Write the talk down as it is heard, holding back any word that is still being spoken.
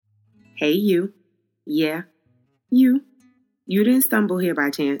Hey, you. Yeah, you. You didn't stumble here by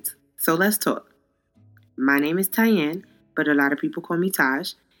chance, so let's talk. My name is Tyann, but a lot of people call me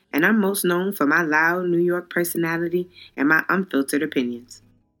Taj, and I'm most known for my loud New York personality and my unfiltered opinions.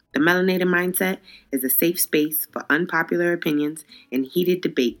 The Melanated Mindset is a safe space for unpopular opinions and heated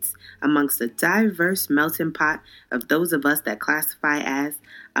debates amongst a diverse melting pot of those of us that classify as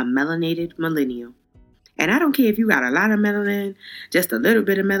a melanated millennial. And I don't care if you got a lot of melanin, just a little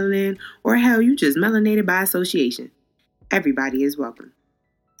bit of melanin, or hell, you just melanated by association. Everybody is welcome.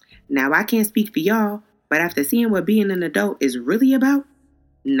 Now, I can't speak for y'all, but after seeing what being an adult is really about,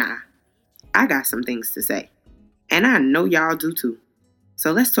 nah, I got some things to say. And I know y'all do too.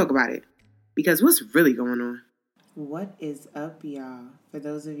 So let's talk about it. Because what's really going on? What is up, y'all? For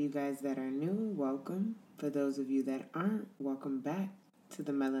those of you guys that are new, welcome. For those of you that aren't, welcome back to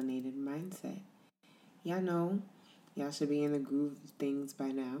the Melanated Mindset. Y'all know, y'all should be in the groove of things by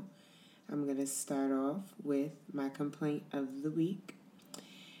now. I'm going to start off with my complaint of the week.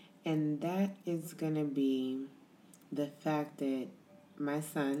 And that is going to be the fact that my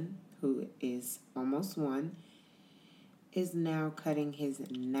son, who is almost 1, is now cutting his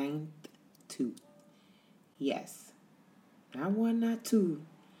 9th tooth. Yes, not 1, not 2,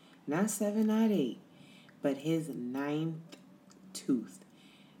 not 7, not 8, but his 9th tooth.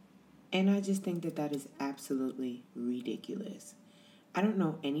 And I just think that that is absolutely ridiculous. I don't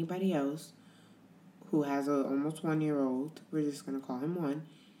know anybody else who has a almost 1-year-old, we're just going to call him 1,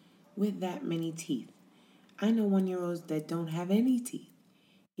 with that many teeth. I know 1-year-olds that don't have any teeth,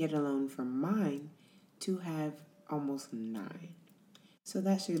 yet alone for mine to have almost 9. So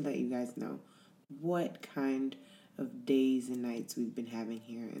that should let you guys know what kind of days and nights we've been having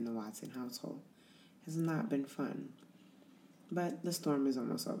here in the Watson household. It has not been fun, but the storm is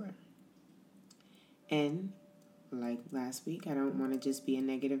almost over. And like last week, I don't want to just be a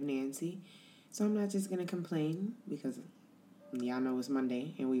negative Nancy, so I'm not just going to complain because y'all know it's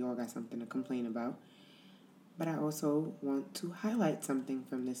Monday and we all got something to complain about. But I also want to highlight something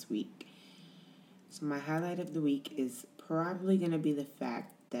from this week. So my highlight of the week is probably going to be the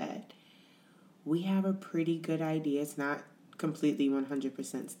fact that we have a pretty good idea. It's not completely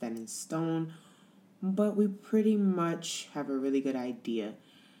 100% set in stone, but we pretty much have a really good idea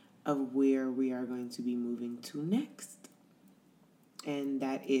of where we are going to be moving to next. And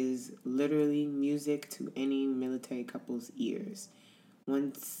that is literally music to any military couple's ears.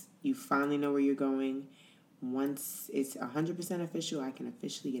 Once you finally know where you're going, once it's 100% official, I can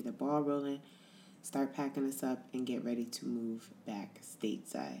officially get the ball rolling, start packing us up, and get ready to move back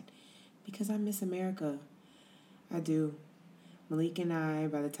stateside. Because I miss America. I do. Malik and I,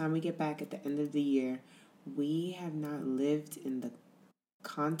 by the time we get back at the end of the year, we have not lived in the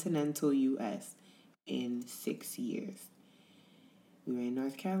continental U.S. in 6 years. We were in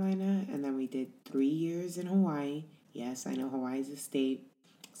North Carolina, and then we did 3 years in Hawaii. Yes, I know Hawaii is a state.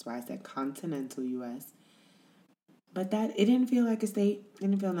 That's why I said continental U.S. But it didn't feel like a state. It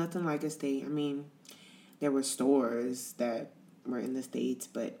didn't feel nothing like a state. I mean, there were stores that were in the states,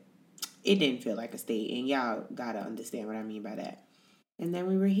 but it didn't feel like a state. And y'all gotta understand what I mean by that. And then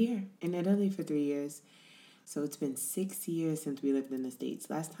we were here in Italy for 3 years. So it's been 6 years since we lived in the States.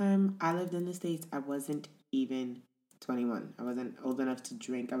 Last time I lived in the States, I wasn't even 21. I wasn't old enough to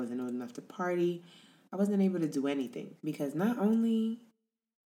drink. I wasn't old enough to party. I wasn't able to do anything because not only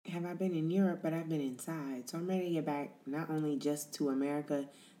have I been in Europe, but I've been inside. So I'm ready to get back not only just to America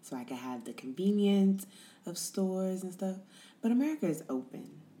so I can have the convenience of stores and stuff, but America is open.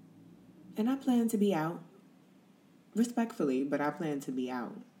 And I plan to be out. Respectfully, but I plan to be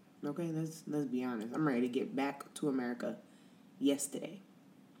out. Okay, let's be honest. I'm ready to get back to America yesterday.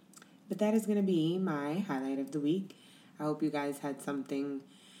 But that is going to be my highlight of the week. I hope you guys had something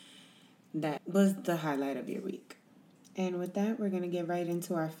that was the highlight of your week. And with that, we're going to get right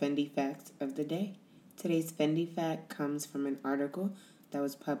into our Fendi Fact of the day. Today's Fendi Fact comes from an article that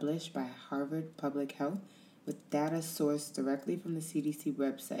was published by Harvard Public Health with data sourced directly from the CDC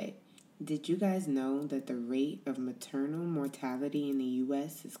website. Did you guys know that the rate of maternal mortality in the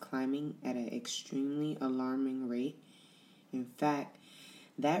U.S. is climbing at an extremely alarming rate? In fact,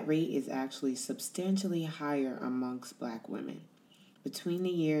 that rate is actually substantially higher amongst Black women. Between the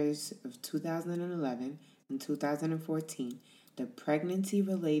years of 2011 and 2014, the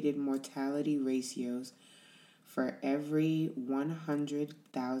pregnancy-related mortality ratios for every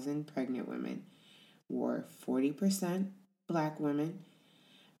 100,000 pregnant women were 40% Black women,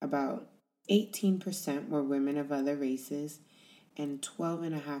 about 18% were women of other races, and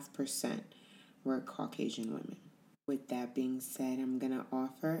 12.5% were Caucasian women. With that being said, I'm going to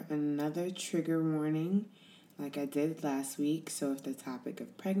offer another trigger warning like I did last week. So if the topic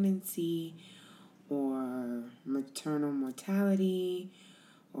of pregnancy or maternal mortality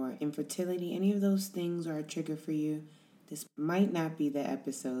or infertility, any of those things are a trigger for you, this might not be the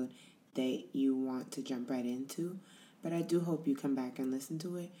episode that you want to jump right into, but I do hope you come back and listen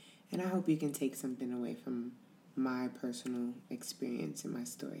to it, and I hope you can take something away from my personal experience and my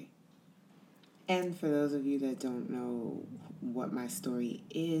story. And for those of you that don't know what my story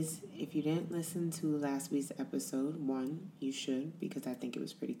is, if you didn't listen to last week's episode, one, you should, because I think it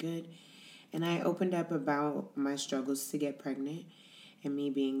was pretty good. And I opened up about my struggles to get pregnant and me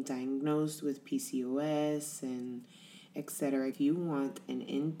being diagnosed with PCOS and etc. If you want an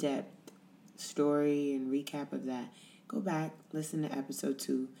in-depth story and recap of that, go back, listen to episode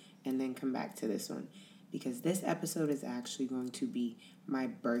 2, and then come back to this one. Because this episode is actually going to be my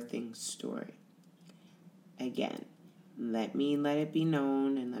birthing story. Again, let it be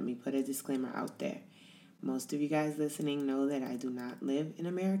known and let me put a disclaimer out there. Most of you guys listening know that I do not live in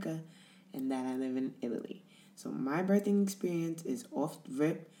America and that I live in Italy. So my birthing experience is off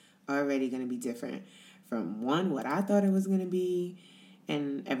rip already going to be different from what I thought it was going to be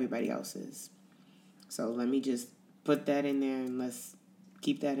and everybody else's. So let me just put that in there and let's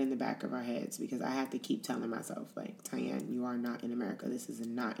keep that in the back of our heads, because I have to keep telling myself, like, Tyann, you are not in America. This is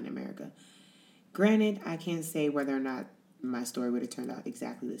not in America. Granted, I can't say whether or not my story would have turned out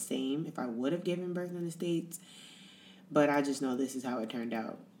exactly the same if I would have given birth in the States, but I just know this is how it turned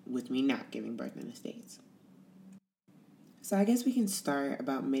out with me not giving birth in the States. So I guess we can start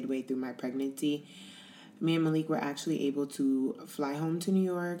about midway through my pregnancy. Me and Malik were actually able to fly home to New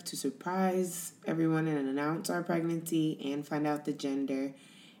York to surprise everyone and announce our pregnancy and find out the gender.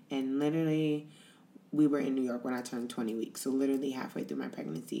 And literally, we were in New York when I turned 20 weeks, so literally halfway through my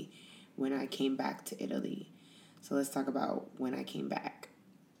pregnancy when I came back to Italy. So let's talk about when I came back.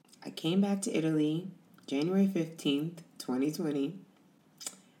 I came back to Italy January 15th, 2020.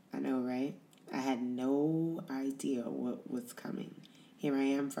 I know, right? I had no idea what was coming. Here I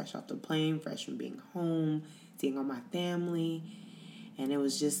am, fresh off the plane, fresh from being home, seeing all my family, and it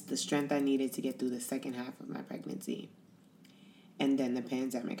was just the strength I needed to get through the second half of my pregnancy. And then the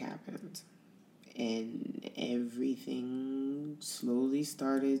pandemic happened, and everything slowly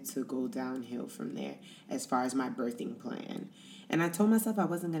started to go downhill from there as far as my birthing plan. And I told myself I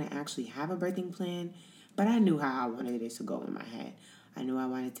wasn't going to actually have a birthing plan, but I knew how I wanted it to go in my head. I knew I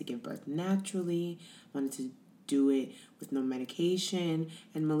wanted to give birth naturally, wanted to do it with no medication,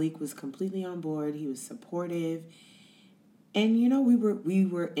 and Malik was completely on board. He was supportive. And we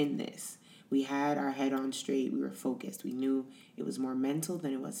were in this. We had our head on straight. We were focused. We knew it was more mental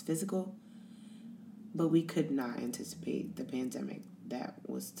than it was physical. But we could not anticipate the pandemic that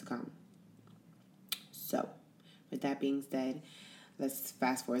was to come. So, with that being said, let's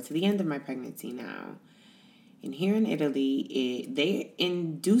fast forward to the end of my pregnancy now. And here in Italy,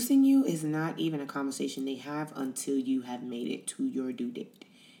 inducing you is not even a conversation they have until you have made it to your due date.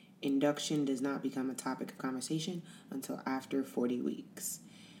 Induction does not become a topic of conversation until after 40 weeks.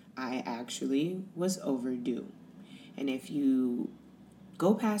 I actually was overdue. And if you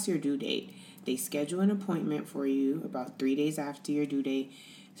go past your due date, they schedule an appointment for you about 3 days after your due date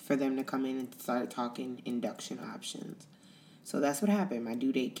for them to come in and start talking induction options. So that's what happened. My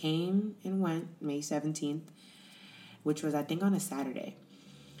due date came and went May 17th, which was, I think, on a Saturday.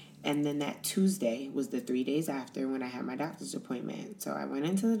 And then that Tuesday was the 3 days after when I had my doctor's appointment. So I went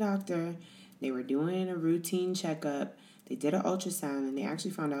into the doctor. They were doing a routine checkup. They did an ultrasound, and they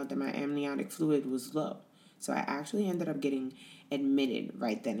actually found out that my amniotic fluid was low. So I actually ended up getting admitted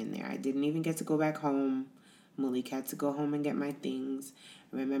right then and there. I didn't even get to go back home. Malik had to go home and get my things.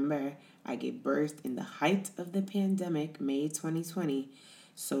 Remember, I gave birth in the height of the pandemic, May 2020.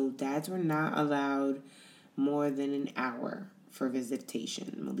 So dads were not allowed more than an hour for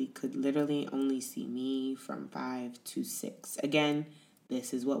visitation. Malik could literally only see me from 5 to 6. Again,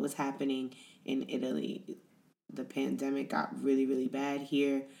 this is what was happening in Italy. The pandemic got really, really bad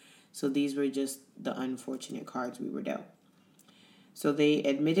here. So these were just the unfortunate cards we were dealt. So they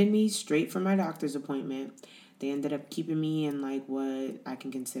admitted me straight from my doctor's appointment. They ended up keeping me in like what I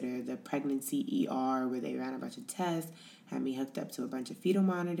can consider the pregnancy ER, where they ran a bunch of tests, had me hooked up to a bunch of fetal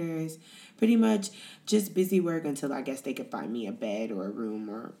monitors. Pretty much just busy work until I guess they could find me a bed or a room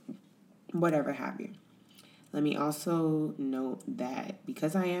or whatever have you. Let me also note that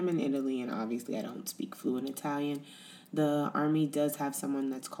because I am in Italy and obviously I don't speak fluent Italian, the Army does have someone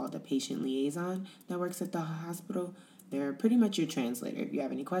that's called a patient liaison that works at the hospital. They're pretty much your translator. If you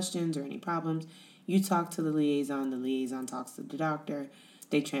have any questions or any problems, you talk to the liaison talks to the doctor,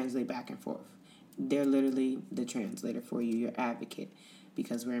 they translate back and forth. They're literally the translator for you, your advocate,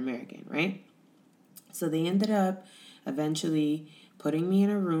 because we're American, right? So they ended up eventually putting me in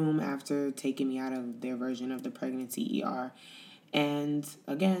a room after taking me out of their version of the pregnancy ER. And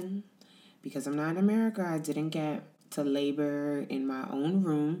again, because I'm not in America, I didn't get to labor in my own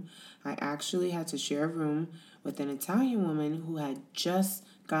room. I actually had to share a room with an Italian woman who had just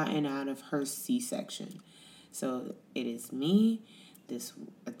gotten out of her C-section. So it is me, this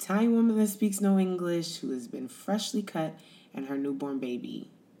Italian woman that speaks no English, who has been freshly cut, and her newborn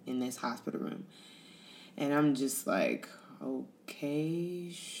baby in this hospital room. And I'm just like,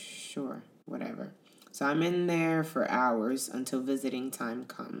 okay, sure, whatever. So I'm in there for hours until visiting time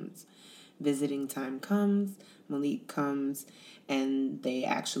comes. Visiting time comes, Malik comes, and the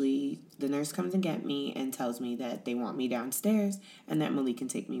nurse comes and get me and tells me that they want me downstairs and that Malik can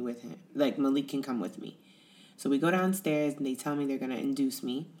take me with him. Like, Malik can come with me. So we go downstairs and they tell me they're going to induce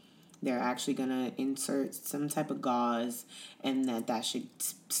me. They're actually going to insert some type of gauze and that should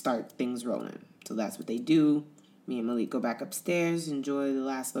start things rolling. So that's what they do. Me and Malik go back upstairs, enjoy the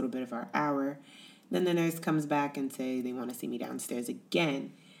last little bit of our hour. Then the nurse comes back and say they want to see me downstairs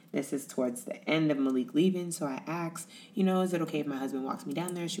again. This is towards the end of Malik leaving, so I asked, is it okay if my husband walks me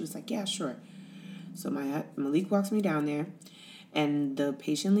down there? She was like, yeah, sure. So Malik walks me down there, and the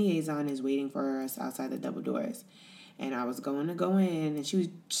patient liaison is waiting for us outside the double doors. And I was going to go in, and she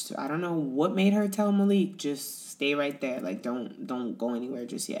was, I don't know what made her tell Malik, just stay right there. Like, don't go anywhere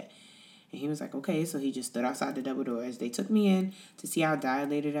just yet. And he was like, okay. So he just stood outside the double doors. They took me in to see how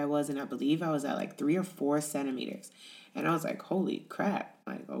dilated I was, and I believe I was at like 3 or 4 centimeters. And I was like, holy crap.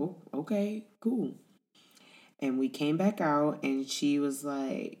 Like, oh, okay, cool. And we came back out, and she was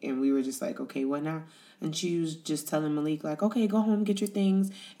like, and we were just like, okay, what now? And she was just telling Malik, like, okay, go home, get your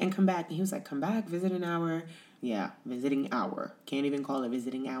things, and come back. And he was like, come back, visit an hour. Yeah, visiting hour. Can't even call it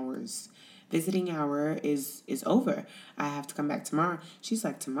visiting hours. Visiting hour is over. I have to come back tomorrow. She's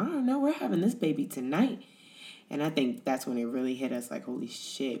like, tomorrow? No, we're having this baby tonight. And I think that's when it really hit us, like, holy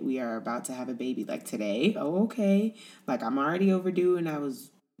shit, we are about to have a baby, like, today? Oh, okay. Like, I'm already overdue, and I was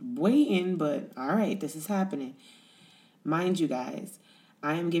waiting, but all right, this is happening. Mind you guys,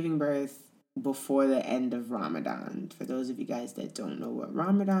 I am giving birth before the end of Ramadan. For those of you guys that don't know what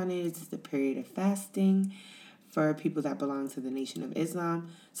Ramadan is, it's the period of fasting for people that belong to the Nation of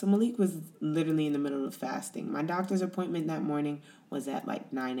Islam. So Malik was literally in the middle of fasting. My doctor's appointment that morning was at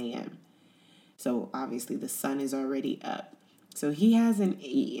like 9 a.m. So obviously the sun is already up. So he hasn't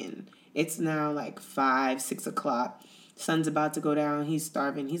eaten. It's now like 5, 6 o'clock. Sun's about to go down. He's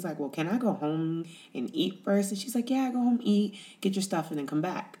starving. He's like, well, can I go home and eat first? And she's like, yeah, go home, eat, get your stuff, and then come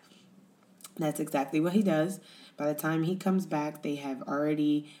back. That's exactly what he does. By the time he comes back, they have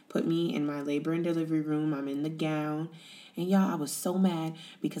already put me in my labor and delivery room. I'm in the gown. And y'all, I was so mad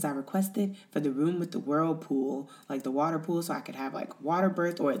because I requested for the room with the whirlpool, like the water pool, so I could have like water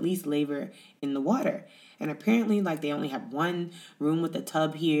birth or at least labor in the water. And apparently, like, they only have one room with a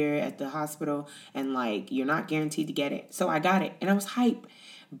tub here at the hospital, and like, you're not guaranteed to get it. So I got it, and I was hype.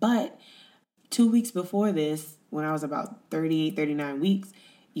 But 2 weeks before this, when I was about 38, 39 weeks,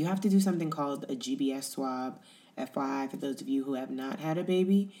 you have to do something called a GBS swab. FYI, for those of you who have not had a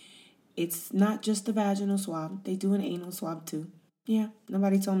baby, it's not just a vaginal swab. They do an anal swab too. Yeah,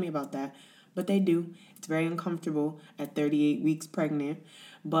 nobody told me about that, but they do. It's very uncomfortable at 38 weeks pregnant,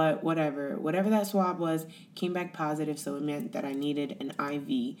 but whatever that swab was came back positive, so it meant that I needed an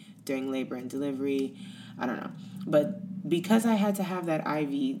IV during labor and delivery. I don't know, but because I had to have that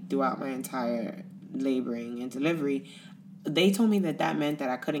IV throughout my entire laboring and delivery, they told me that meant that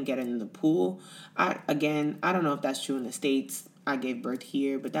I couldn't get in the pool. I don't know if that's true in the States. I gave birth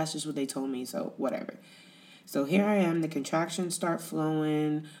here, but that's just what they told me, so whatever. So here I am, the contractions start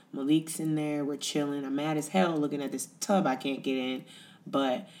flowing, Malik's in there, we're chilling. I'm mad as hell looking at this tub I can't get in.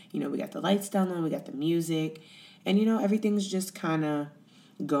 But, we got the lights down on, we got the music, and, everything's just kind of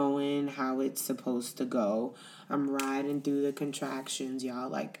going how it's supposed to go. I'm riding through the contractions, y'all.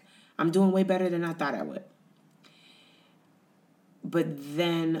 Like, I'm doing way better than I thought I would. But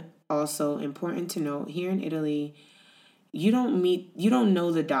then also important to note, here in Italy, you don't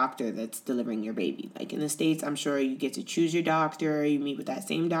know the doctor that's delivering your baby. Like in the States, I'm sure you get to choose your doctor, you meet with that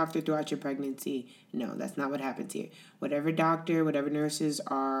same doctor throughout your pregnancy. No, that's not what happens here. Whatever doctor, whatever nurses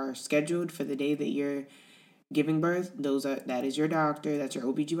are scheduled for the day that you're giving birth, that is your doctor, that's your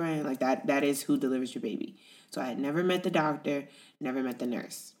OBGYN, like that is who delivers your baby. So I had never met the doctor, never met the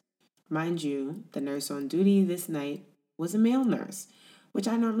nurse. Mind you, the nurse on duty this night was a male nurse, which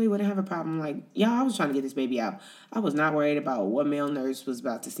I normally wouldn't have a problem. Like, I was trying to get this baby out. I was not worried about what male nurse was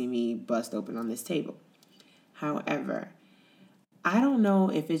about to see me bust open on this table. However, I don't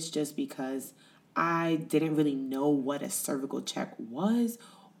know if it's just because I didn't really know what a cervical check was,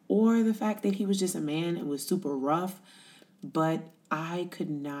 or the fact that he was just a man and was super rough. But I could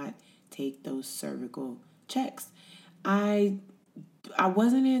not take those cervical checks. I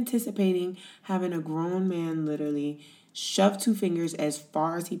wasn't anticipating having a grown man literally shove two fingers as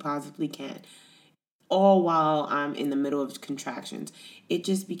far as he possibly can, all while I'm in the middle of contractions. It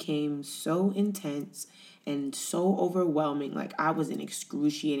just became so intense and so overwhelming. Like, I was in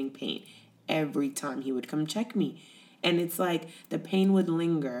excruciating pain every time he would come check me. And it's like the pain would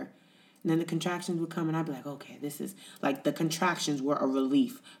linger. And then the contractions would come, and I'd be like, okay, this is like the contractions were a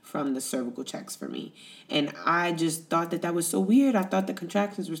relief from the cervical checks for me. And I just thought that was so weird. I thought the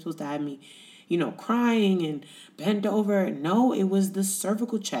contractions were supposed to have me, crying and bent over. No, it was the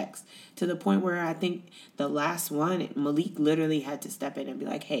cervical checks, to the point where I think the last one, Malik literally had to step in and be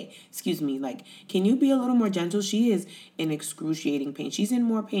like, hey, excuse me, like, can you be a little more gentle? She is in excruciating pain. She's in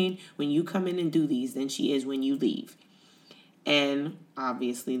more pain when you come in and do these than she is when you leave. And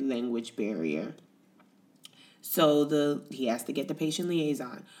obviously language barrier. So he has to get the patient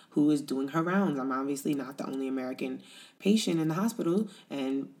liaison who is doing her rounds. I'm obviously not the only American patient in the hospital,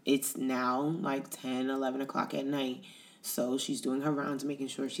 and it's now like 10, 11 o'clock at night. So she's doing her rounds, making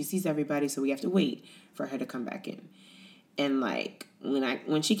sure she sees everybody, so we have to wait for her to come back in. And like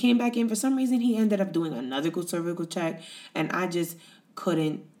when she came back in, for some reason he ended up doing another cervical check, and I just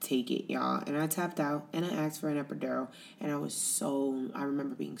couldn't take it, y'all. And I tapped out and I asked for an epidural, and I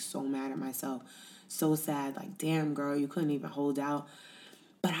remember being so mad at myself, so sad, like, damn girl, you couldn't even hold out.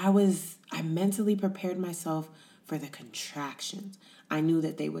 But I mentally prepared myself for the contractions. I knew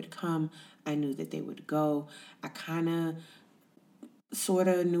that they would come. I knew that they would go. I kind of sort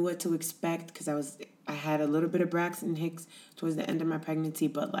of knew what to expect because I had a little bit of Braxton Hicks towards the end of my pregnancy,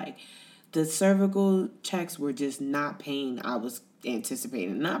 but like the cervical checks were just not pain I was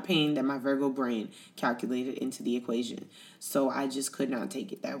anticipating, not pain that my Virgo brain calculated into the equation. So I just could not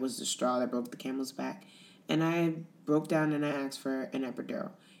take it. That was the straw that broke the camel's back. And I broke down and I asked for an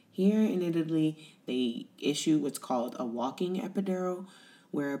epidural. Here in Italy, they issue what's called a walking epidural,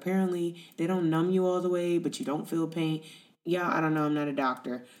 where apparently they don't numb you all the way, but you don't feel pain. Yeah, I don't know. I'm not a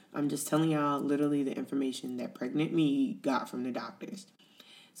doctor. I'm just telling y'all literally the information that pregnant me got from the doctors.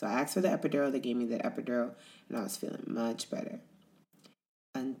 So I asked for the epidural. They gave me the epidural, and I was feeling much better.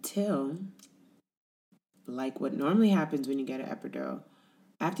 Until, like what normally happens when you get an epidural,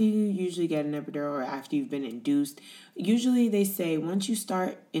 after you usually get an epidural or after you've been induced, usually they say once you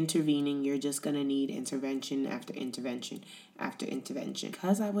start intervening, you're just going to need intervention after intervention after intervention.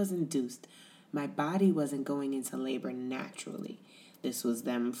 Because I was induced, my body wasn't going into labor naturally. This was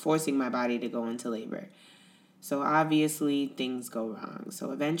them forcing my body to go into labor. So obviously things go wrong.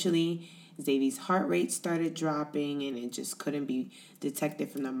 So eventually Xavier's heart rate started dropping and it just couldn't be detected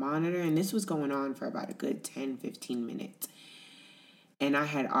from the monitor. And this was going on for about a good 10, 15 minutes. And I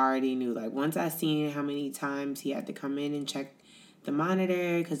had already knew, like, once I seen how many times he had to come in and check the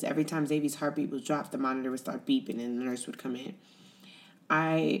monitor, because every time Xavier's heartbeat was dropped, the monitor would start beeping and the nurse would come in.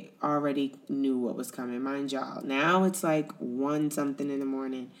 I already knew what was coming. Mind y'all, now it's like 1 something in the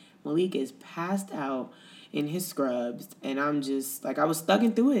morning. Malik is passed out in his scrubs, and I'm just, like, I was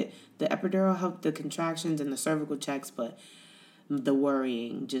thugging through it. The epidural helped the contractions and the cervical checks, but the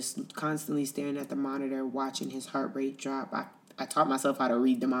worrying, just constantly staring at the monitor, watching his heart rate drop. I taught myself how to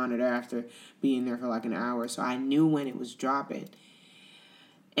read the monitor after being there for like an hour, so I knew when it was dropping.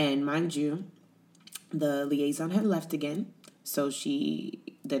 And mind you, the liaison had left again, so the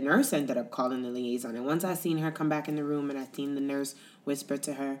nurse ended up calling the liaison. And once I seen her come back in the room and I seen the nurse whisper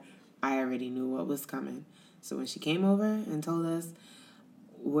to her, I already knew what was coming. So when she came over and told us,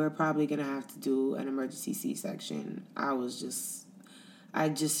 we're probably going to have to do an emergency C-section, I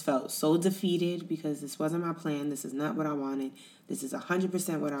just felt so defeated because this wasn't my plan. This is not what I wanted. This is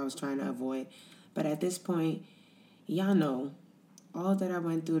 100% what I was trying to avoid. But at this point, y'all know all that I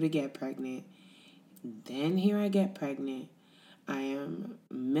went through to get pregnant. Then here I get pregnant. I am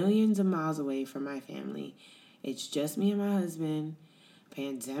millions of miles away from my family. It's just me and my husband.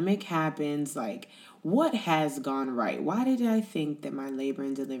 Pandemic happens. Like, what has gone right? Why did I think that my labor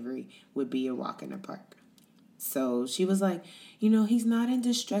and delivery would be a walk in the park? So she was like, he's not in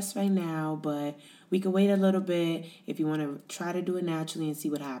distress right now, but we could wait a little bit if you want to try to do it naturally and see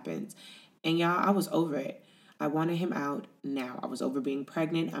what happens. And y'all, I was over it. I wanted him out now. I was over being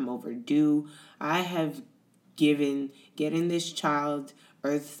pregnant. I'm overdue. I have given getting this child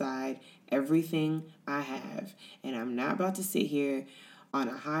earthside everything I have. And I'm not about to sit here on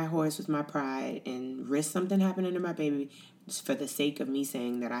a high horse with my pride and risk something happening to my baby just for the sake of me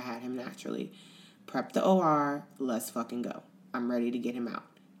saying that I had him naturally. Prep the OR, let's fucking go. I'm ready to get him out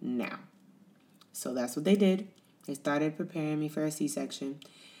now. So that's what they did. They started preparing me for a C-section.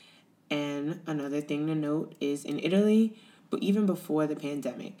 And another thing to note is in Italy, but even before the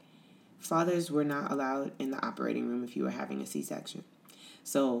pandemic, fathers were not allowed in the operating room if you were having a C-section.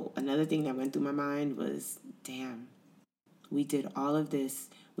 So another thing that went through my mind was, damn, we did all of this.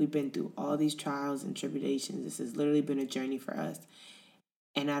 We've been through all these trials and tribulations. This has literally been a journey for us.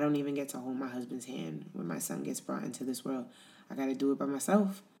 And I don't even get to hold my husband's hand when my son gets brought into this world. I got to do it by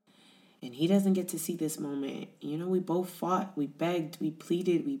myself. And he doesn't get to see this moment. You know, we both fought, we begged, we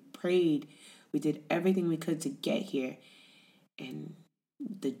pleaded, we prayed. We did everything we could to get here. And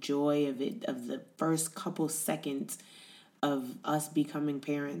the joy of it, of the first couple seconds of us becoming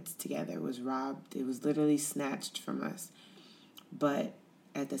parents together was robbed. It was literally snatched from us. But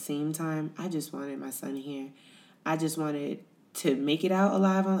at the same time, I just wanted my son here. I just wanted to make it out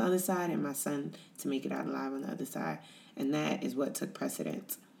alive on the other side and my son to make it out alive on the other side. And that is what took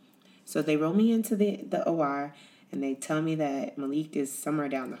precedence. So they roll me into the OR and they tell me that Malik is somewhere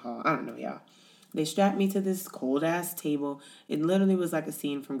down the hall. I don't know, y'all. They strapped me to this cold-ass table. It literally was like a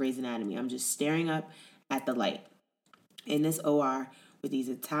scene from Grey's Anatomy. I'm just staring up at the light in this OR with these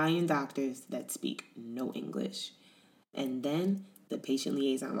Italian doctors that speak no English. And then the patient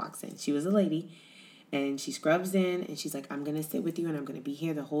liaison walks in. She was a lady, and she scrubs in, and she's like, I'm going to sit with you, and I'm going to be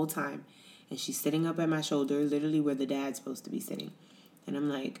here the whole time. And she's sitting up at my shoulder, literally where the dad's supposed to be sitting. And I'm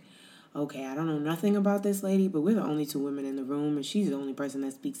like, okay, I don't know nothing about this lady, but we're the only two women in the room, and she's the only person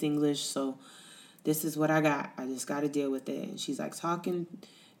that speaks English, so this is what I got. I just got to deal with it. And she's like talking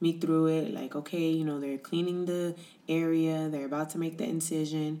me through it, like, okay, you know, they're cleaning the area, they're about to make the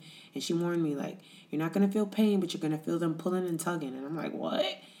incision. And she warned me, like, you're not going to feel pain, but you're going to feel them pulling and tugging. And I'm like, what?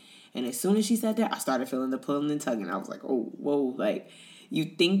 And as soon as she said that, I started feeling the pulling and tugging. I was like, oh, whoa, like, you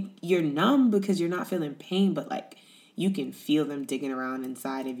think you're numb because you're not feeling pain, but, like, you can feel them digging around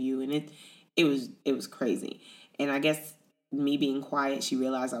inside of you. And it was crazy. And I guess me being quiet, she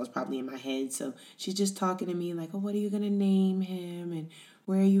realized I was probably in my head. So she's just talking to me like, oh, what are you going to name him? And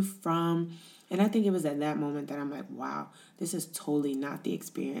where are you from? And I think it was at that moment that I'm like, wow, this is totally not the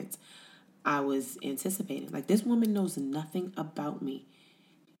experience I was anticipating. Like, this woman knows nothing about me.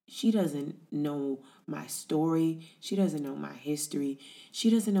 She doesn't know my story. She doesn't know my history. She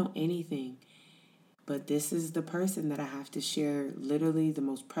doesn't know anything. But this is the person that I have to share literally the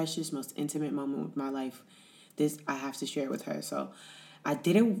most precious, most intimate moment with my life. This, I have to share with her. So I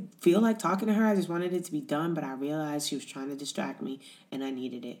didn't feel like talking to her. I just wanted it to be done, but I realized she was trying to distract me and I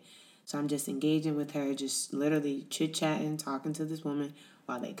needed it. So I'm just engaging with her, just literally chit-chatting, talking to this woman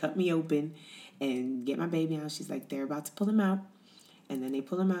while they cut me open and get my baby out. She's like, they're about to pull him out. And then they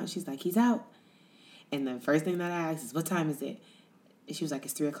pull him out. She's like, he's out. And the first thing that I asked is, what time is it? And she was like,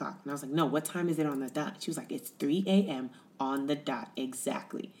 it's 3 o'clock. And I was like, no, what time is it on the dot? She was like, it's 3 a.m. on the dot,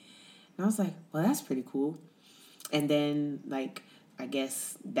 exactly. And I was like, well, that's pretty cool. And then, like, I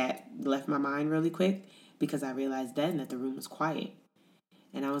guess that left my mind really quick because I realized then that the room was quiet.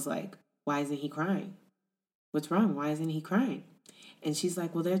 And I was like, why isn't he crying? What's wrong? Why isn't he crying? And she's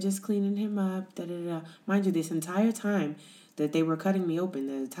like, well, they're just cleaning him up, da-da-da. Mind you, this entire time that they were cutting me open,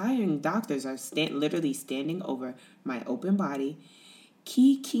 the Italian doctors are literally standing over my open body,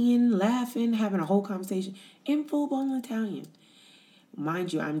 keying, laughing, having a whole conversation in full-blown Italian.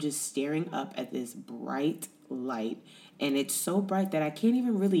 Mind you, I'm just staring up at this bright light, and it's so bright that I can't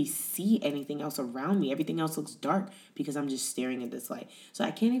even really see anything else around me. Everything else looks dark because I'm just staring at this light. So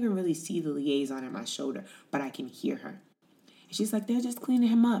I can't even really see the liaison at my shoulder, but I can hear her. And she's like, they're just cleaning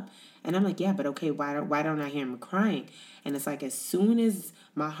him up. And I'm like, yeah, but okay, why don't I hear him crying? And it's like as soon as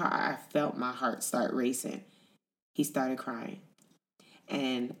I felt my heart start racing, he started crying.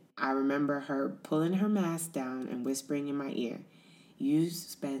 And I remember her pulling her mask down and whispering in my ear, you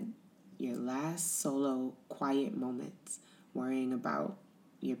spent your last solo quiet moments worrying about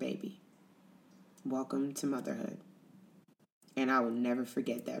your baby. Welcome to motherhood. And I will never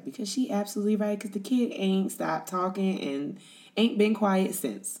forget that because she absolutely right, because the kid ain't stopped talking and ain't been quiet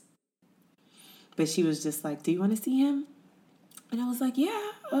since. But she was just like, do you want to see him? And I was like,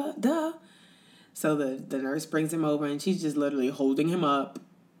 yeah, duh. So the nurse brings him over and she's just literally holding him up.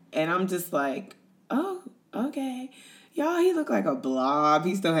 And I'm just like, oh, okay. Y'all, he looked like a blob.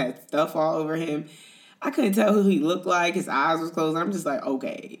 He still had stuff all over him. I couldn't tell who he looked like. His eyes was closed. I'm just like,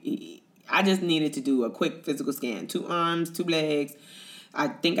 okay. I just needed to do a quick physical scan. 2 arms, 2 legs. I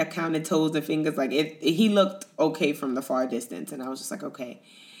think I counted toes and fingers. Like, he looked okay from the far distance. And I was just like, okay.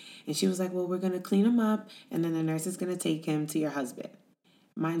 And she was like, well, we're going to clean him up. And then the nurse is going to take him to your husband.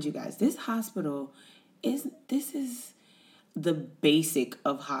 Mind you guys, this hospital is the basic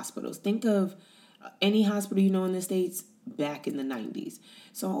of hospitals. Think of any hospital you know in the States back in the 90s.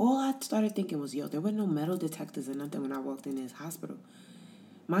 So all I started thinking was, yo, there were no metal detectors or nothing when I walked in this hospital.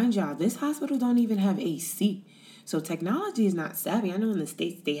 Mind y'all, this hospital don't even have AC. So technology is not savvy. I know in the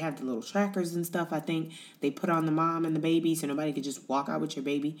States they have the little trackers and stuff, I think. They put on the mom and the baby so nobody could just walk out with your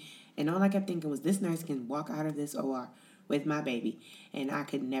baby. And all I kept thinking was this nurse can walk out of this OR with my baby and I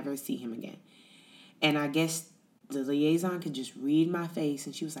could never see him again. And I guess the liaison could just read my face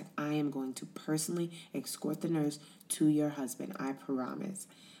and she was like, I am going to personally escort the nurse to your husband. I promise.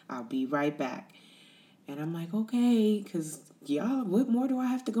 I'll be right back. And I'm like, okay, because y'all, what more do I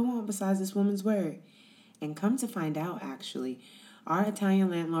have to go on besides this woman's word? And come to find out, actually, our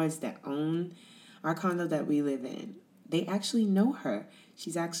Italian landlords that own our condo that we live in, they actually know her.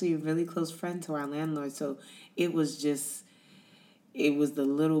 She's actually a really close friend to our landlord. So it was the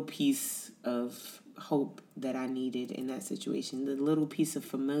little piece of hope that I needed in that situation. The little piece of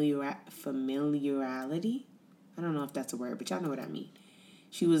familiarity. I don't know if that's a word, but y'all know what I mean.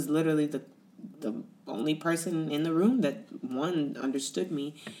 She was literally the only person in the room that, one, understood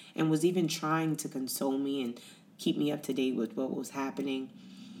me and was even trying to console me and keep me up to date with what was happening.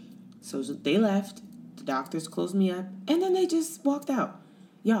 So they left. The doctors closed me up. And then they just walked out.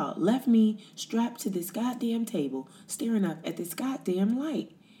 Y'all left me strapped to this goddamn table, staring up at this goddamn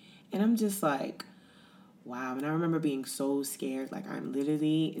light. And I'm just like, wow. And I remember being so scared. Like, I'm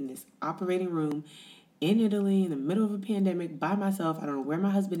literally in this operating room in Italy in the middle of a pandemic by myself. I don't know where my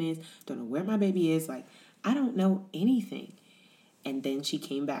husband is. Don't know where my baby is. Like, I don't know anything. And then she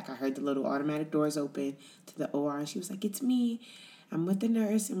came back. I heard the little automatic doors open to the OR. And she was like, it's me. I'm with the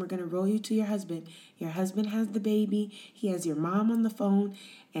nurse and we're going to roll you to your husband. Your husband has the baby. He has your mom on the phone.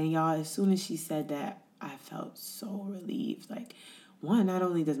 And y'all, as soon as she said that, I felt so relieved. Like, one, not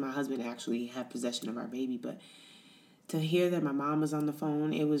only does my husband actually have possession of our baby, but to hear that my mom was on the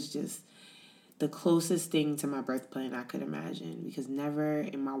phone, it was just the closest thing to my birth plan I could imagine, because never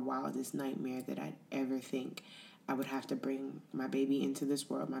in my wildest nightmare did I ever think I would have to bring my baby into this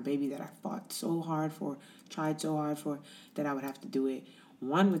world, my baby that I fought so hard for, tried so hard for, that I would have to do it,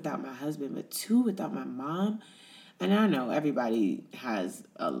 one, without my husband, but two, without my mom. And I know everybody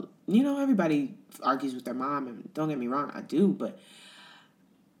everybody argues with their mom, and don't get me wrong, I do, but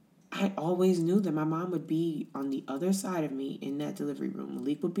I always knew that my mom would be on the other side of me in that delivery room.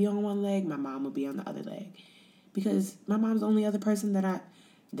 Malik would be on one leg, my mom would be on the other leg. Because my mom's the only other person that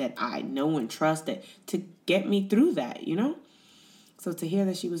I know and trust that to get me through that, you know? So to hear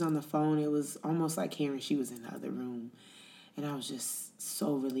that she was on the phone, it was almost like hearing she was in the other room. And I was just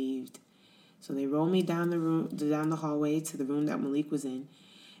so relieved. So they rolled me down the hallway to the room that Malik was in.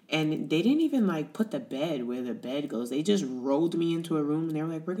 And they didn't even, put the bed where the bed goes. They just rolled me into a room, and they were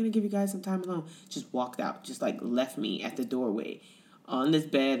like, we're going to give you guys some time alone. Just walked out. Just, left me at the doorway on this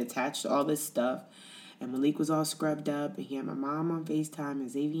bed, attached to all this stuff. And Malik was all scrubbed up, and he had my mom on FaceTime and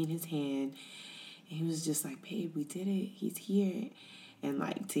Xavier in his hand. And he was just like, babe, we did it. He's here.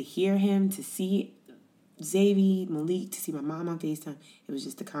 And, to hear him, to see Xavier, Malik, to see my mom on FaceTime, it was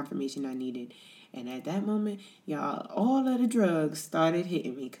just the confirmation I needed. And at that moment, y'all, all of the drugs started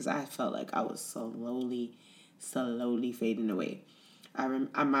hitting me because I felt like I was slowly fading away.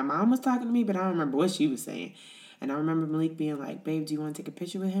 My mom was talking to me, but I don't remember what she was saying. And I remember Malik being like, babe, do you want to take a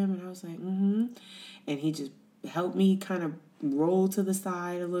picture with him? And I was like, mm-hmm. And he just helped me kind of roll to the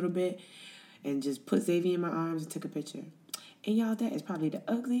side a little bit and just put Xavier in my arms and took a picture. And y'all, that is probably the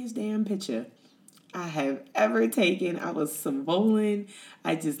ugliest damn picture I have ever taken. I was swollen.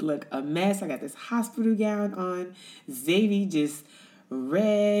 I just look a mess. I got this hospital gown on. Xavier just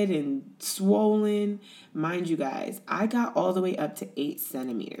red and swollen. Mind you guys, I got all the way up to 8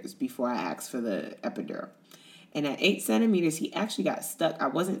 centimeters before I asked for the epidural. And at 8 centimeters, he actually got stuck. I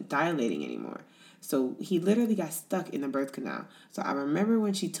wasn't dilating anymore. So he literally got stuck in the birth canal. So I remember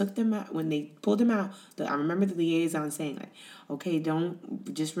when she took them out, when they pulled him out, I remember the liaison saying, okay,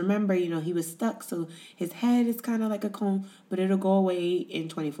 just remember, he was stuck. So his head is kind of like a cone, but it'll go away in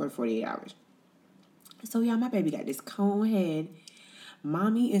 24 to 48 hours. So yeah, my baby got this cone head.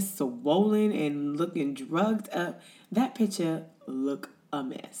 Mommy is swollen and looking drugged up. That picture look a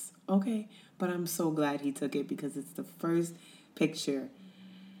mess, okay? But I'm so glad he took it because it's the first picture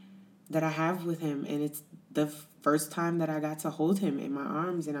that I have with him, and it's the first time that I got to hold him in my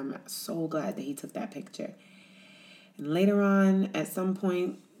arms, and I'm so glad that he took that picture. And later on, at some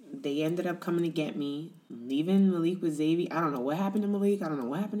point, they ended up coming to get me, leaving Malik with Xavier. I don't know what happened to Malik. I don't know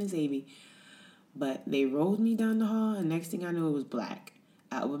what happened to Xavier. But they rolled me down the hall, and next thing I knew, it was black.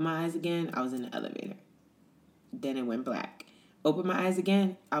 I opened my eyes again. I was in the elevator. Then it went black. Opened my eyes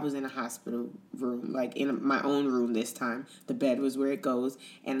again. I was in a hospital room, in my own room this time. The bed was where it goes,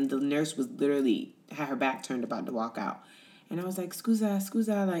 and the nurse was literally had her back turned, about to walk out. And I was like,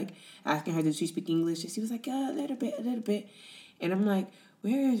 scusa, asking her, did she speak English? And she was like, a little bit. And I'm like,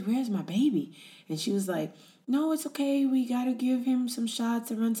 where's my baby? And she was like, no, it's okay. We got to give him some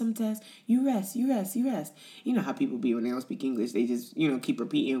shots and run some tests. You rest. You know how people be when they don't speak English. They just, keep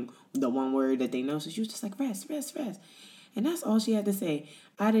repeating the one word that they know. So she was just like, rest. And that's all she had to say.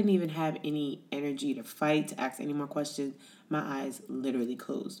 I didn't even have any energy to fight, to ask any more questions. My eyes literally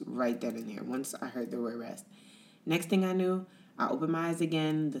closed right then and there once I heard the word rest. Next thing I knew, I opened my eyes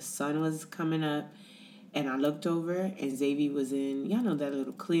again. The sun was coming up. And I looked over, and Xavier was in, y'all know that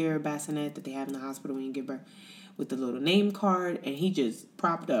little clear bassinet that they have in the hospital when you give birth, with the little name card, and he just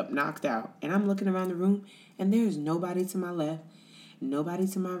propped up, knocked out. And I'm looking around the room, and there's nobody to my left, nobody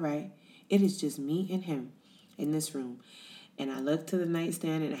to my right. It is just me and him in this room. And I looked to the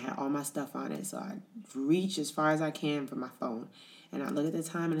nightstand, and it had all my stuff on it. So I reach as far as I can for my phone. And I look at the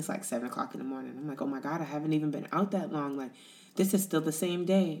time, and it's like 7 o'clock in the morning. I'm like, oh, my God, I haven't even been out that long. Like, this is still the same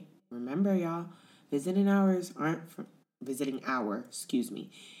day. Remember, y'all, visiting hour,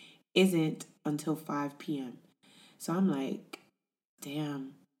 isn't until 5 p.m. So I'm like,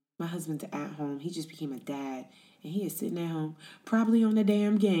 damn, my husband's at home. He just became a dad. And he is sitting at home, probably on the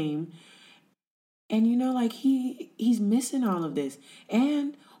damn game. And he's missing all of this.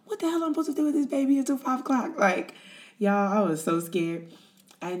 And what the hell I'm supposed to do with this baby until 5 o'clock? Like, y'all, I was so scared.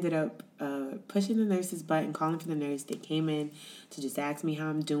 I ended up pushing the nurse's butt and calling for the nurse. They came in to just ask me how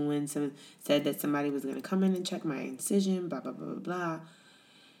I'm doing. Some said that somebody was going to come in and check my incision, blah, blah, blah, blah, blah.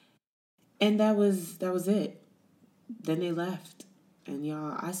 And that was it. Then they left. And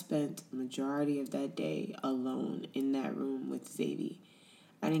y'all, I spent the majority of that day alone in that room with Xavier.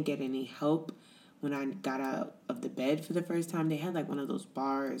 I didn't get any help when I got out of the bed for the first time. They had like one of those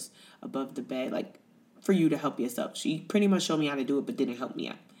bars above the bed, like for you to help yourself. She pretty much showed me how to do it, but didn't help me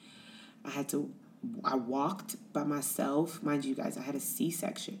out. I walked by myself. Mind you guys, I had a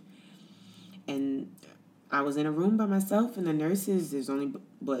C-section. And I was in a room by myself, and the nurses, there's only,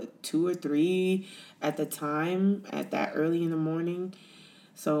 2 or 3 at the time, at that early in the morning.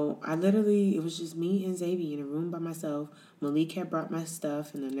 So it was just me and Xavier in a room by myself. Malik had brought my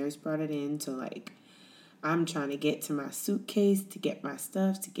stuff, and the nurse brought it in. So, I'm trying to get to my suitcase, to get my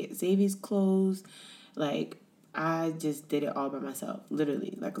stuff, to get Xavier's clothes. I just did it all by myself,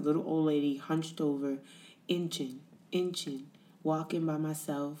 literally, like a little old lady hunched over, inching, walking by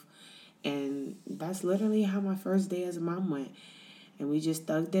myself. And that's literally how my first day as a mom went. And we just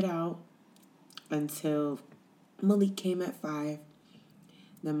thugged it out until Malik came at 5.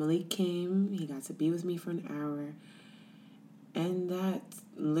 Then Malik came, he got to be with me for an hour. And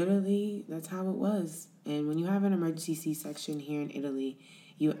that's how it was. And when you have an emergency C-section here in Italy,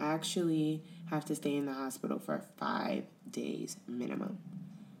 you actually have to stay in the hospital for 5 days minimum.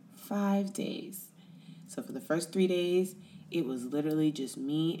 5 days. So for the first 3 days, it was literally just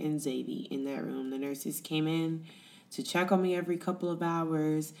me and Xavier in that room. The nurses came in to check on me every couple of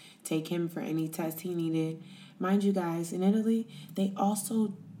hours, take him for any test he needed. Mind you guys, in Italy, they are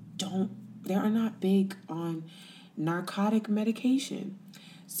not big on narcotic medication.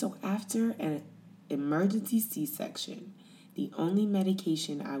 So after an emergency C-section, the only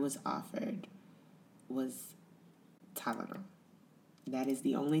medication I was offered was Tylenol. That is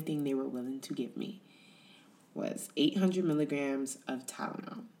the only thing they were willing to give me, was 800 milligrams of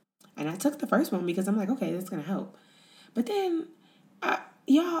Tylenol. And I took the first one because I'm like, okay, that's going to help. But then,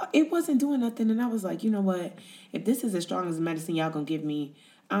 it wasn't doing nothing. And I was like, you know what? If this is as strong as the medicine y'all going to give me,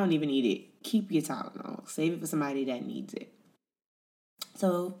 I don't even need it. Keep your Tylenol. Save it for somebody that needs it.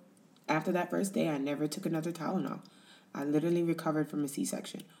 So after that first day, I never took another Tylenol. I literally recovered from a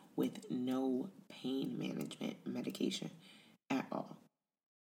C-section with no pain management medication at all.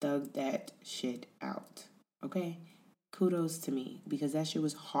 Thug that shit out. Okay? Kudos to me, because that shit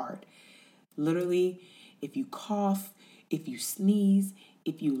was hard. Literally, if you cough, if you sneeze,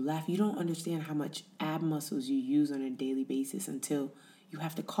 if you laugh, you don't understand how much ab muscles you use on a daily basis until you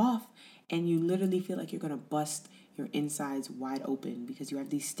have to cough, and you literally feel like you're going to bust your insides wide open because you have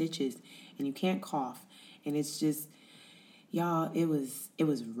these stitches and you can't cough. And it's just, y'all, it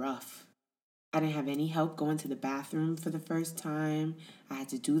was rough. I didn't have any help going to the bathroom for the first time. I had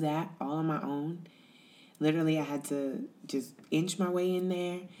to do that all on my own. Literally, I had to just inch my way in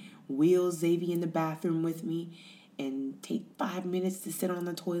there, wheel Xavier in the bathroom with me, and take 5 minutes to sit on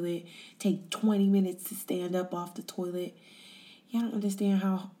the toilet, take 20 minutes to stand up off the toilet. Y'all don't understand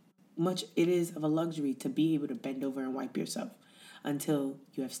how much it is of a luxury to be able to bend over and wipe yourself until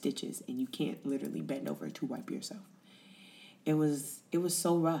you have stitches and you can't literally bend over to wipe yourself. It was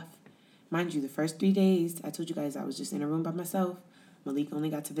so rough. Mind you, the first 3 days, I told you guys I was just in a room by myself. Malik only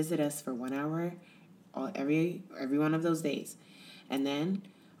got to visit us for 1 hour every one of those days. And then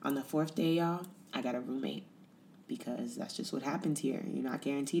on the 4th day, y'all, I got a roommate because that's just what happens here. You're not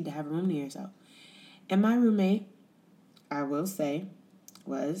guaranteed to have a room to yourself. And my roommate, I will say,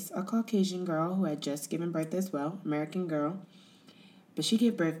 was a Caucasian girl who had just given birth as well, American girl, but she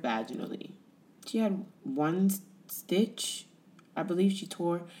gave birth vaginally. She had one stitch. I believe she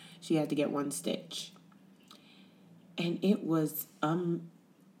tore. She had to get one stitch. And it was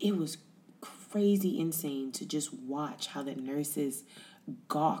crazy insane to just watch how the nurses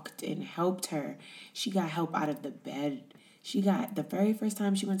gawked and helped her. She got help out of the bed. She got, the very first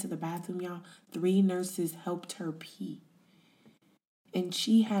time she went to the bathroom, y'all, 3 nurses helped her pee. And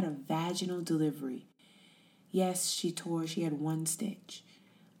she had a vaginal delivery. Yes, she had one stitch.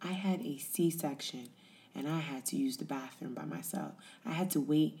 I had a C-section, and I had to use the bathroom by myself. I had to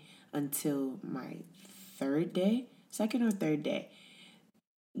wait until my second or third day,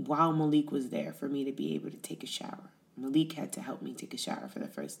 while Malik was there for me to be able to take a shower. Malik had to help me take a shower for the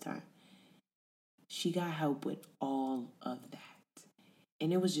first time. She got help with all of that.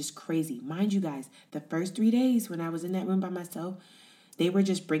 And it was just crazy. Mind you guys, the first 3 days when I was in that room by myself, they were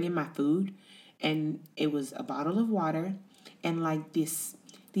just bringing my food, and it was a bottle of water and like these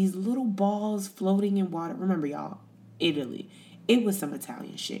little balls floating in water. Remember, y'all, Italy. It was some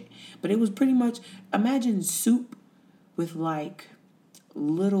Italian shit. But it was pretty much, imagine soup with like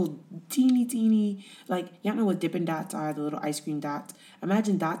little teeny, like, y'all know what Dippin' Dots are, the little ice cream dots.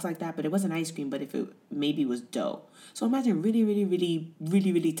 Imagine dots like that, but it wasn't ice cream, but if it maybe was dough. So imagine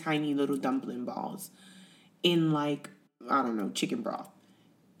really tiny little dumpling balls in like, I don't know, chicken broth.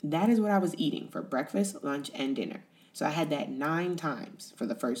 That is what I was eating for breakfast, lunch, and dinner. So I had that 9 times for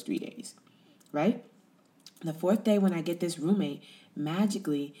the first 3 days, right? The 4th day when I get this roommate,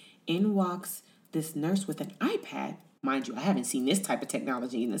 magically in walks this nurse with an iPad. Mind you, I haven't seen this type of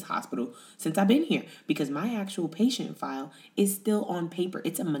technology in this hospital since I've been here because my actual patient file is still on paper.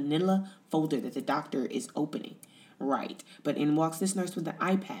 It's a manila folder that the doctor is opening, right? But in walks this nurse with an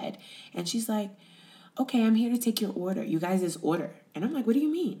iPad, and she's like, okay, I'm here to take your order, you guys' order. And I'm like, what do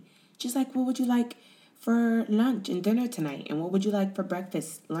you mean? She's like, what would you like for lunch and dinner tonight? And what would you like for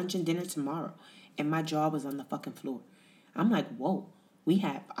breakfast, lunch, and dinner tomorrow? And my jaw was on the fucking floor. I'm like, whoa, we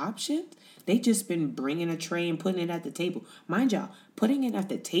have options? They just been bringing a tray and putting it at the table. Mind y'all, putting it at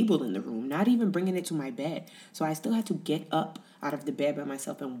the table in the room, not even bringing it to my bed. So I still had to get up out of the bed by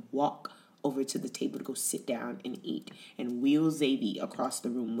myself and walk over to the table to go sit down and eat and wheel Zadie across the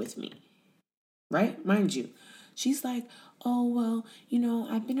room with me. Right? Mind you. She's like, oh, well,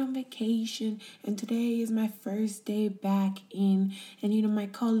 I've been on vacation and today is my first day back in. And, my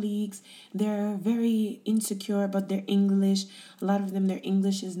colleagues, they're very insecure about their English. A lot of them, their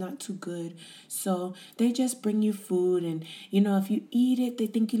English is not too good. So they just bring you food and, if you eat it, they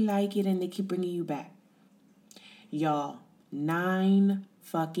think you like it and they keep bringing you back. Y'all, 9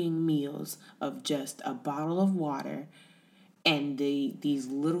 fucking meals of just a bottle of water and these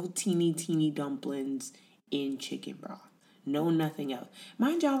little teeny dumplings in chicken broth. No, nothing else.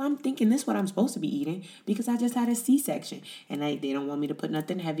 Mind y'all, I'm thinking this is what I'm supposed to be eating because I just had a C-section and they don't want me to put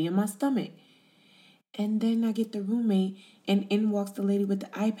nothing heavy in my stomach. And then I get the roommate and in walks the lady with the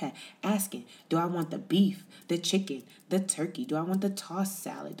iPad asking, do I want the beef, the chicken, the turkey? Do I want the tossed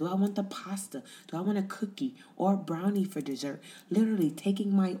salad? Do I want the pasta? Do I want a cookie or a brownie for dessert? Literally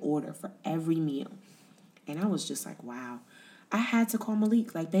taking my order for every meal. And I was just like, wow. I had to call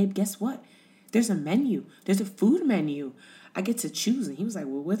Malik, like, babe, guess what? There's a menu. There's a food menu. I get to choose. And he was like,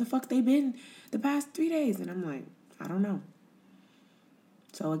 well, where the fuck they been the past 3 days? And I'm like, I don't know.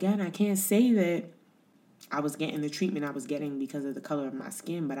 So again, I can't say that I was getting the treatment I was getting because of the color of my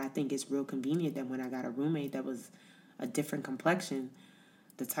skin, but I think it's real convenient that when I got a roommate that was a different complexion,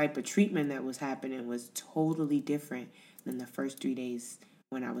 the type of treatment that was happening was totally different than the first 3 days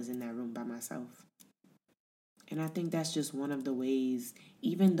when I was in that room by myself. And I think that's just one of the ways,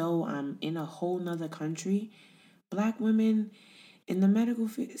 even though I'm in a whole nother country, Black women in the medical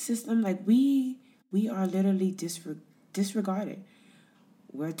system, like we are literally disregarded.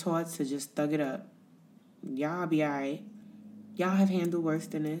 We're taught to just thug it up. Y'all be all right. Y'all have handled worse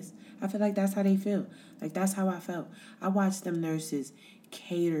than this. I feel like that's how they feel. Like that's how I felt. I watched them nurses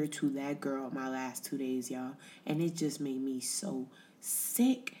cater to that girl my last 2 days, y'all. And it just made me so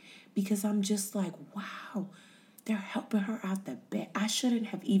sick because I'm just like, wow. They're helping her out the bed. I shouldn't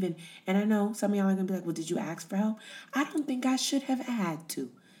have even, and I know some of y'all are going to be like, well, did you ask for help? I don't think I should have had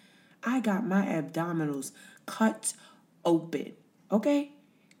to. I got my abdominals cut open, okay?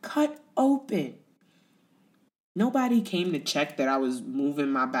 Cut open. Nobody came to check that I was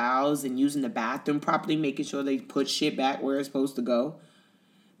moving my bowels and using the bathroom properly, making sure they put shit back where it's supposed to go.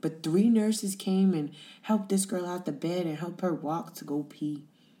 But 3 nurses came and helped this girl out the bed and helped her walk to go pee.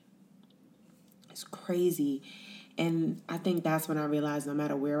 It's crazy. And I think that's when I realized no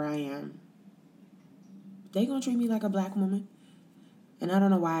matter where I am, they gonna treat me like a black woman. And I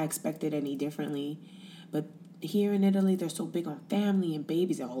don't know why I expected any differently. But here in Italy, they're so big on family and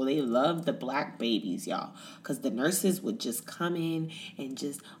babies. And they love the black babies, y'all. Because the nurses would just come in and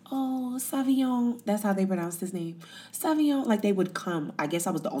just, oh, Savion. That's how they pronounced his name. Savion. Like, they would come. I guess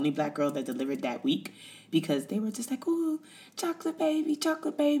I was the only black girl that delivered that week. Because they were just like, ooh, chocolate baby,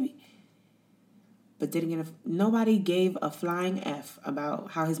 chocolate baby. But nobody gave a flying F about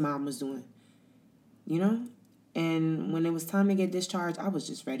how his mom was doing. You know? And when it was time to get discharged, I was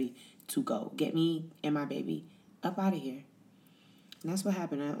just ready to go. Get me and my baby up out of here. And that's what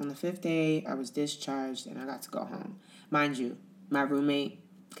happened. On the 5th day, I was discharged and I got to go home. Mind you, my roommate,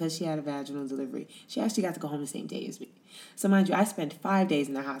 because she had a vaginal delivery, she actually got to go home the same day as me. So mind you, I spent 5 days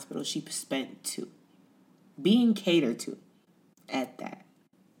in the hospital. She spent 2. Being catered to at that.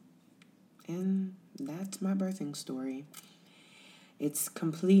 And that's my birthing story. It's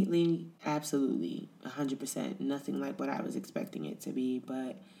completely, absolutely, 100% nothing like what I was expecting it to be.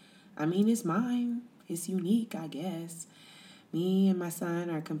 But, I mean, it's mine. It's unique, I guess. Me and my son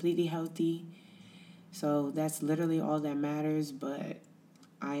are completely healthy. So that's literally all that matters. But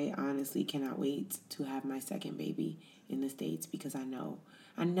I honestly cannot wait to have my second baby in the States because I know,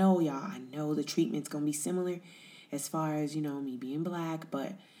 y'all, I know the treatment's going to be similar as far as, me being black.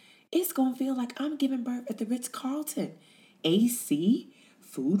 But it's going to feel like I'm giving birth at the Ritz-Carlton. AC,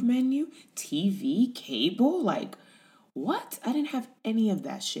 food menu, TV, cable, like, what? I didn't have any of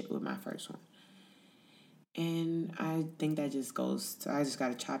that shit with my first one. And I think that just goes to, I just got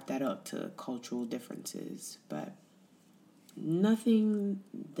to chop that up to cultural differences. But nothing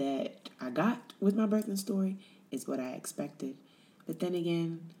that I got with my birthing story is what I expected. But then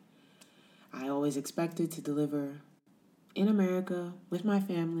again, I always expected to deliver in America with my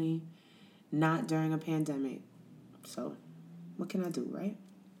family, not during a pandemic. So what can I do, right?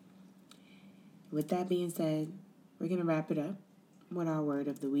 With that being said, we're going to wrap it up with our word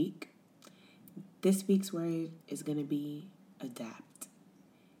of the week. This week's word is going to be adapt.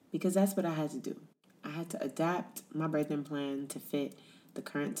 Because that's what I had to do. I had to adapt my birthing plan to fit the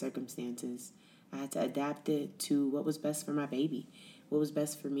current circumstances. I had to adapt it to what was best for my baby, what was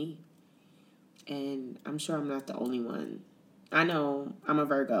best for me. And I'm sure I'm not the only one. I know I'm a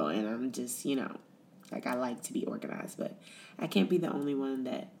Virgo and I'm just, like I like to be organized, but I can't be the only one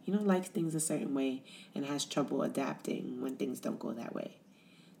that, likes things a certain way and has trouble adapting when things don't go that way.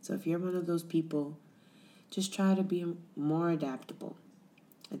 So if you're one of those people, just try to be more adaptable.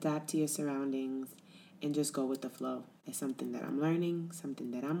 Adapt to your surroundings and just go with the flow. It's something that I'm learning, something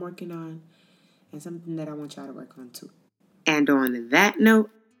that I'm working on, and something that I want y'all to work on too. And on that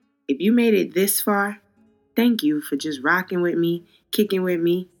note, if you made it this far, thank you for just rocking with me, kicking with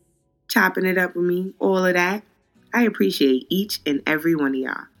me, chopping it up with me, all of that. I appreciate each and every one of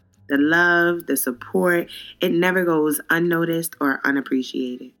y'all. The love, the support, it never goes unnoticed or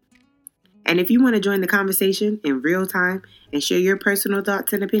unappreciated. And if you want to join the conversation in real time and share your personal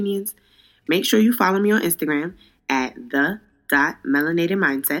thoughts and opinions, make sure you follow me on Instagram at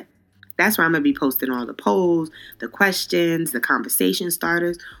the.melanatedmindset. That's where I'm going to be posting all the polls, the questions, the conversation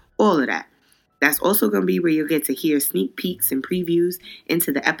starters, all of that. That's also going to be where you'll get to hear sneak peeks and previews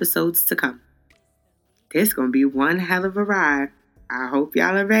into the episodes to come. It's going to be one hell of a ride. I hope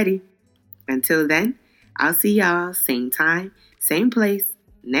y'all are ready. Until then, I'll see y'all same time, same place,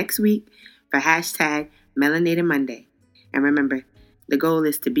 next week for #Melanated Monday. And remember, the goal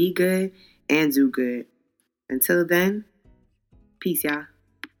is to be good and do good. Until then, peace, y'all.